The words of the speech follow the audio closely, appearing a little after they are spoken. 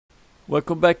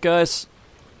Welcome back, guys.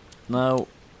 Now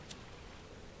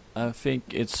I think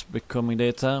it's becoming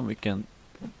daytime. We can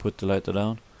put the lighter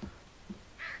down.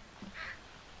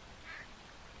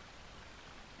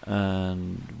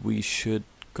 And we should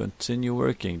continue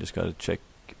working. Just gotta check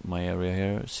my area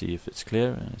here, see if it's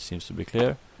clear, and it seems to be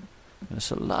clear. And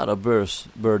there's a lot of birds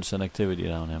and activity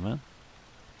down here, man.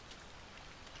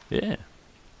 Yeah,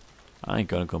 I ain't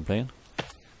gonna complain.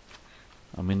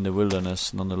 I'm in the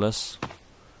wilderness nonetheless.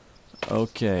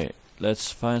 Okay,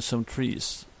 let's find some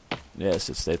trees. Yes,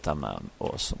 it's daytime now.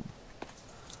 Awesome.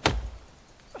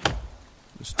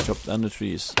 Just chop down the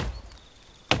trees.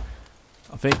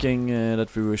 I'm thinking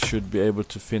that we should be able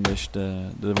to finish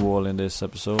the wall in this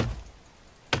episode.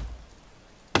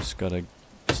 Just gotta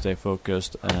stay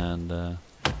focused and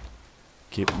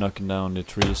keep knocking down the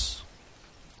trees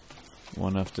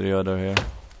one after the other here.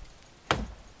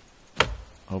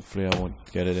 Hopefully I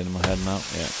won't get it in my head now.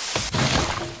 Yeah.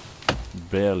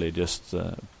 Barely, just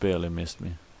barely missed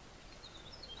me.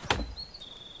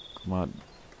 Come on,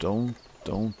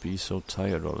 don't be so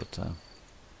tired all the time.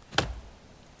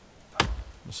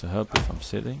 Does it help if I'm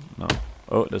sitting? No.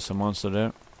 Oh, there's a monster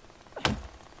there.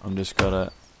 I'm just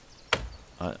gotta...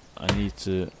 I need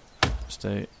to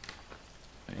stay...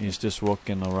 He's just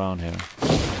walking around here.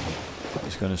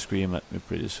 He's gonna scream at me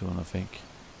pretty soon, I think.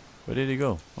 Where did he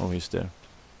go? Oh, he's there.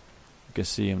 You can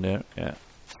see him there, yeah.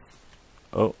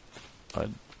 Oh, I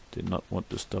did not want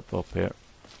to stop up here.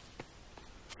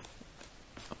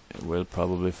 I will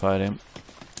probably fight him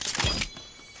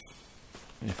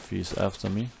if he's after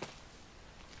me.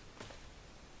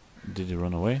 Did he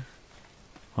run away?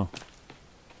 Huh.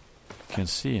 Can't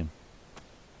see him.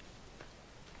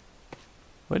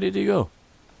 Where did he go?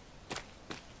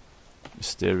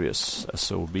 Mysterious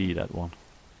SOB, that one.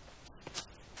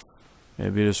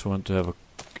 Maybe I just want to have a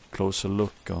closer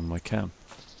look on my camp.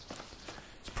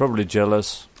 It's probably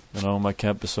jealous. You know, my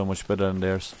camp is so much better than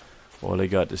theirs. All I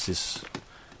got is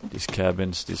these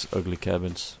cabins, these ugly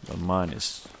cabins. But mine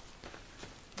is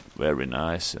very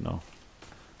nice, you know.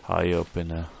 High up in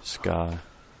the sky.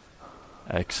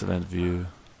 Excellent view.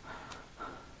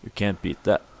 You can't beat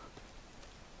that.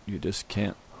 You just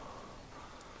can't.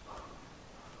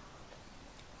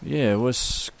 Yeah, it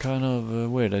was kind of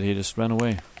weird that he just ran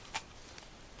away.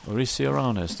 Or is he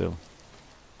around here still?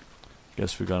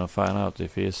 Guess we're gonna find out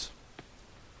if he is.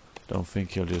 Don't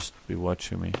think he'll just be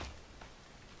watching me. It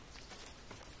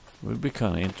would be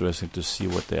kind of interesting to see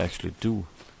what they actually do.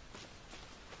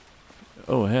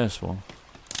 Oh, here's one.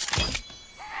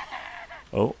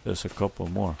 Oh, there's a couple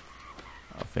more.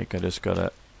 I think I just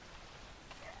gotta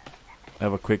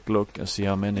have a quick look and see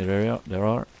how many there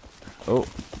are. Oh,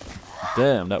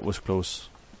 damn, that was close.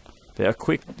 They are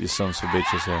quick, these sons of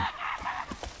bitches here.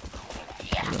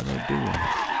 What are they doing?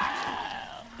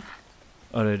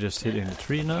 Are they just hitting the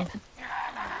tree now?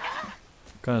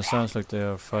 Kinda sounds like they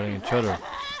are fighting each other.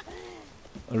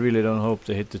 I really don't hope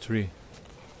they hit the tree.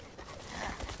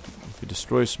 If it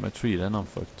destroys my tree, then I'm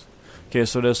fucked. Okay,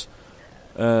 so there's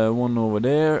one over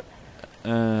there,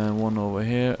 and one over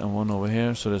here, and one over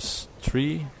here. So there's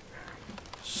 3.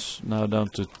 Now down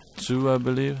to 2, I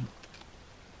believe.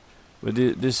 But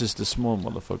this is the small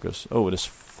motherfuckers. Oh, there's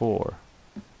 4.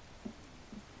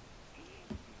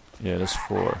 Yeah, there's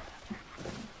 4.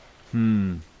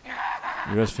 You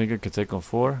guys think I could take on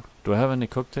 4? Do I have any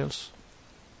cocktails?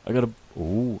 I got a...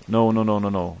 Ooh.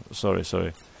 No. Sorry.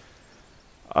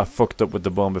 I fucked up with the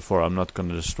bomb before. I'm not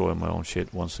gonna destroy my own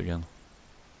shit once again.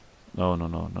 No.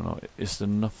 Is there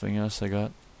nothing else I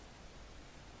got?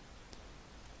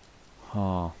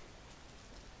 Huh.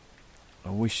 I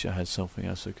wish I had something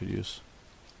else I could use.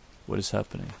 What is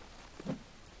happening?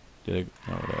 Did I...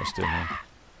 No, they're still here.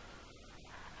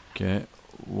 Okay.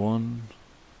 1...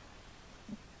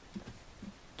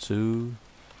 2...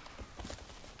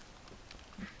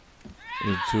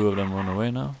 Did 2 of them run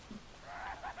away now?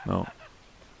 No.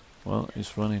 Well,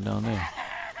 he's running down there.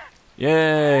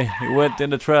 Yay! He went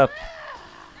in the trap!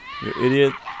 You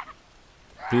idiot!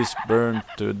 Please burn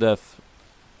to death.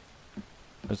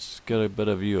 Let's get a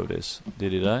better view of this.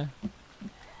 Did he die?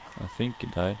 I think he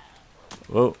died.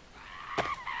 Whoa!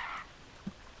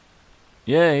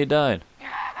 Yeah, he died!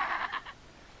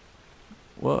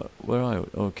 What? Where are you?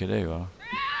 Okay, there you are.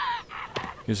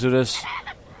 Okay, so there's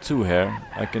 2 here.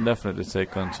 I can definitely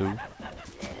take on 2.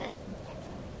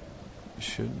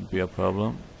 Shouldn't be a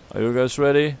problem. Are you guys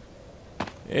ready?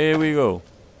 Here we go.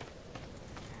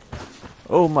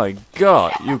 Oh my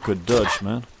god, you could dodge,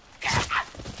 man.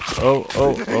 Oh.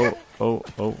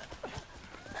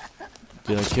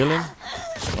 Did I kill him?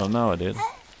 Well, now I did.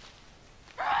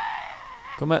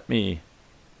 Come at me.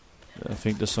 I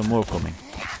think there's some more coming.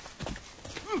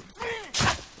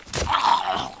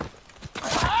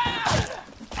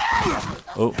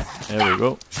 Oh, there we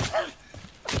go.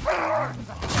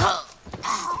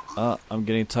 Ah, I'm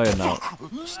getting tired now.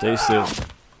 Stay still.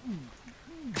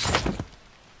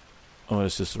 Oh,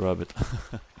 it's just a rabbit.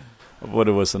 I thought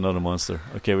it was another monster.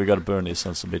 Okay, we gotta burn these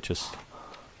sons of bitches.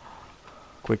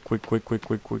 Quick, quick, quick, quick,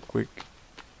 quick, quick, quick.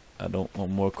 I don't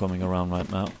want more coming around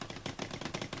right now.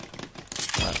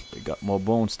 Alright, we got more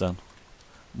bones then.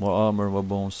 More armor, more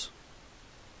bones.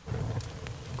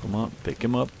 Come on, pick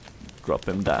him up. Drop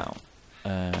him down.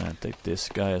 And take this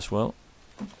guy as well.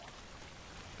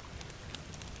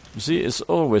 You see, it's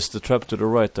always the trap to the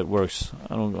right that works.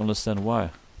 I don't understand why.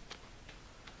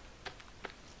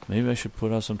 Maybe I should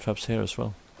put out some traps here as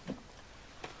well.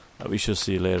 We shall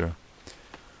see later.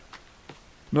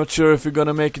 Not sure if we're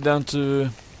gonna make it down to...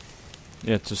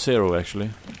 yeah, to 0 actually.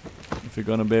 If we're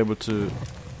gonna be able to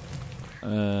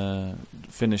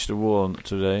finish the wall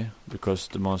today, because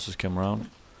the monsters came around.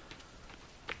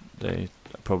 They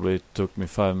probably took me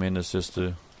 5 minutes just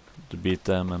to beat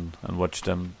them and watch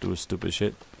them do stupid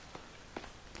shit.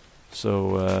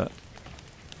 So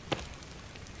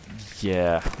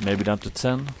yeah, maybe down to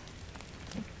 10.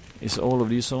 Is all of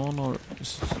these on, or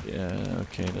is, yeah,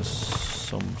 okay, there's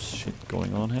some shit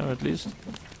going on here at least.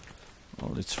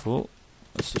 Well, it's full.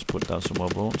 Let's just put down some more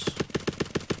bones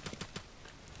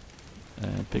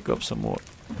and pick up some more.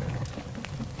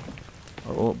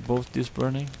 Are all, both these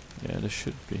burning? Yeah, they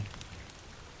should be.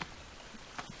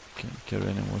 Can't carry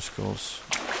any more skulls.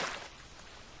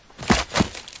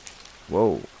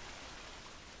 Whoa.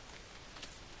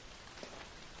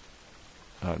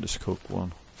 Ah, just cook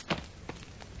one.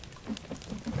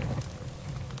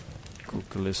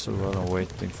 Cook a little while I'm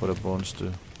waiting for the bones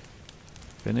to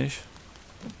finish.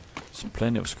 There's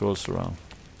plenty of skulls around.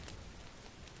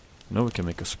 Now we can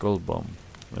make a skull bomb.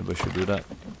 Maybe I should do that.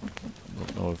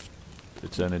 Don't know if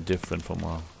it's any different from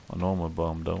a normal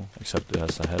bomb though, except it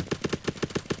has a head.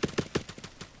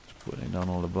 Just putting down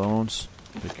all the bones,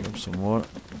 picking up some more.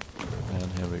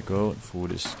 And here we go,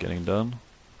 food is getting done.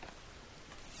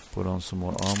 Put on some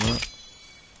more armor.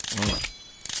 Oh.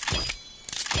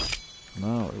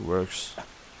 Now it works.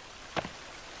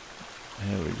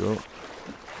 Here we go.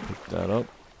 Pick that up.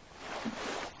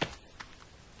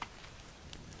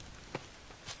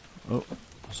 Oh,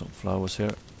 some flowers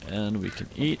here. And we can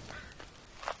eat.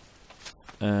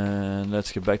 And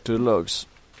let's get back to the logs.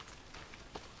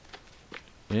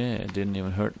 Yeah, it didn't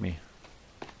even hurt me.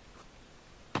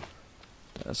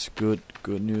 That's good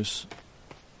news.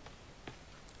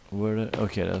 Where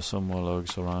okay, there's some more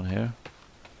logs around here.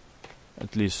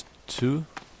 At least 2.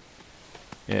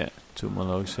 Yeah, 2 more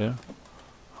logs here.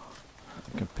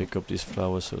 I can pick up these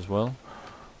flowers as well.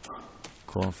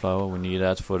 Cornflower, we need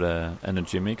that for the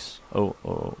energy mix.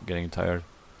 Oh, getting tired.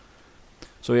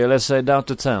 So yeah, let's say down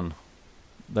to 10.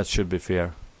 That should be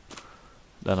fair.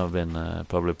 Then I've been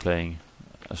probably playing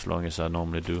as long as I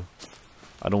normally do.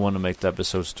 I don't want to make the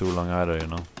episodes too long either, you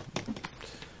know.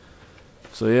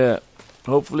 So yeah,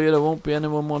 hopefully there won't be any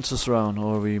more monsters around,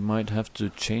 or we might have to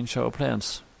change our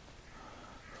plans.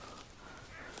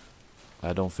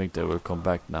 I don't think they will come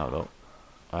back now though,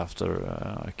 after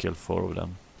I kill 4 of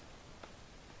them.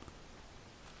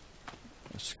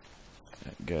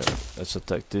 Let's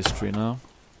attack this tree now.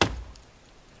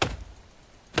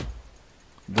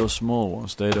 Those small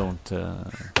ones, they don't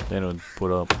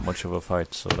put up much of a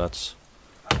fight, so that's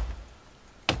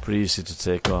pretty easy to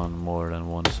take on more than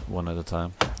one at a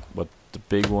time. But the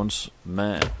big ones,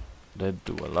 man, they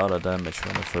do a lot of damage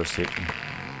when they first hit me.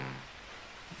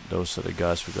 Those are the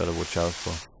guys we gotta watch out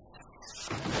for.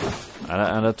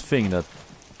 And that thing the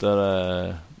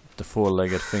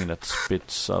 4-legged thing that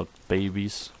spits out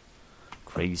babies,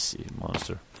 crazy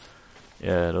monster.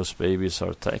 Yeah, those babies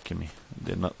are attacking me.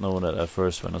 Did not know that at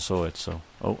first when I saw it. So,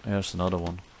 oh, here's another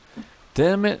one.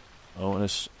 Damn it! Oh,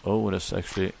 there's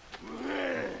actually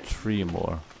 3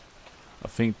 more. I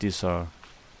think these are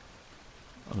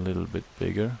a little bit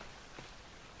bigger.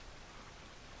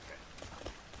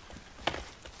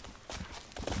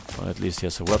 Well, at least he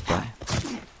has a weapon.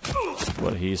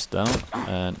 Well, he's down,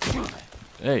 and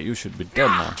hey, you should be dead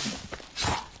now.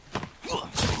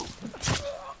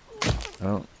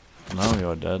 Oh, now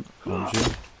you're dead, aren't you?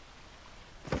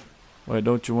 Wait,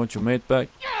 don't you want your mate back?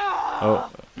 Oh,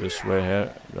 this way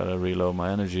here. Gotta reload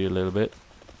my energy a little bit.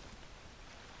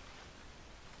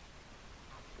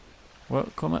 Well,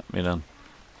 come at me then.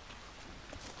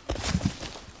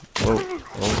 Oh,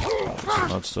 that's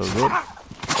not so good.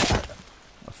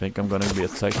 I think I'm gonna be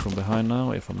attacked from behind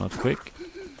now if I'm not quick.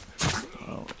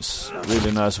 Oh, it's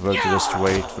really nice of her to just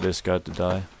wait for this guy to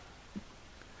die.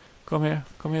 Come here,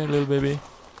 little baby.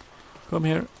 Come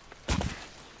here.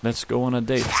 Let's go on a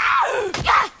date.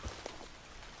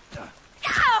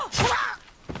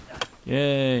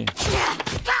 Yay!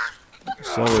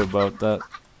 Sorry about that.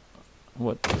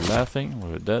 What? We're laughing?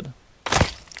 We're dead?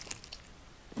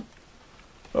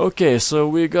 Okay, so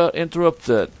we got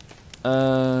interrupted.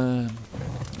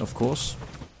 Of course.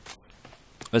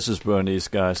 Let's just burn these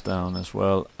guys down as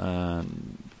well,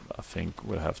 and I think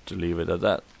we'll have to leave it at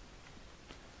that.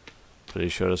 Pretty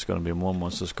sure there's gonna be more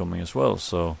monsters coming as well,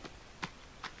 so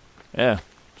yeah,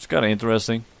 it's kinda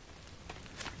interesting.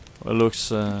 Well, looks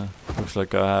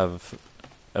like I have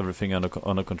everything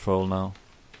under control now.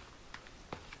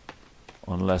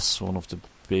 Unless one of the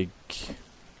big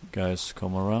guys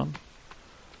come around.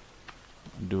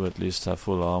 I do at least have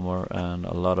full armor and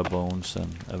a lot of bones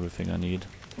and everything I need.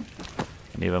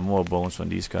 And even more bones when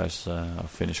these guys are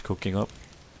finished cooking up.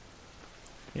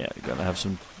 Yeah, gotta have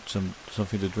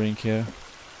something to drink here.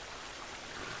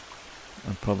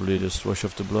 And probably just wash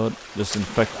off the blood. Just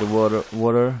infect the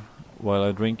water while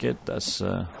I drink it. That's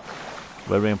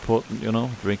very important, you know,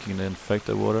 drinking the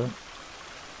infected water.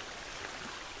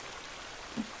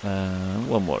 And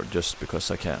one more, just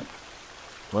because I can.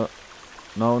 Well,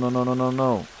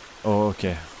 no. Oh,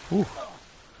 okay. Whew.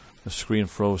 The screen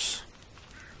froze.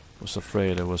 Was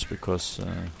afraid it was because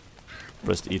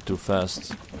pressed E too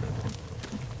fast.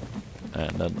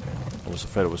 And then I was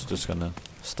afraid it was just gonna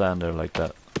stand there like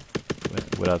that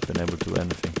without being able to do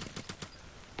anything.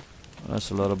 That's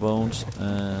a lot of bones,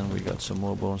 and we got some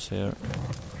more bones here.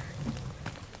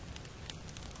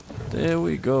 There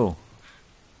we go.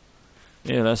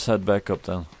 Yeah, let's head back up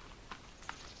then.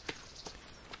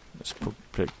 Let's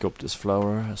pick up this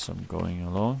flower as I'm going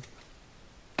along.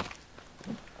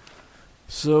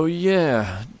 So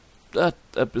yeah, that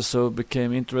episode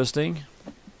became interesting.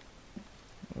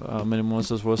 How many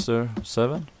monsters was there?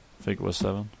 7? I think it was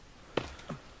 7.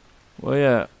 Well,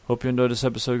 yeah, hope you enjoyed this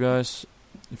episode, guys.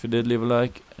 If you did, leave a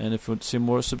like, and if you want to see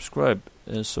more, subscribe.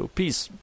 So peace.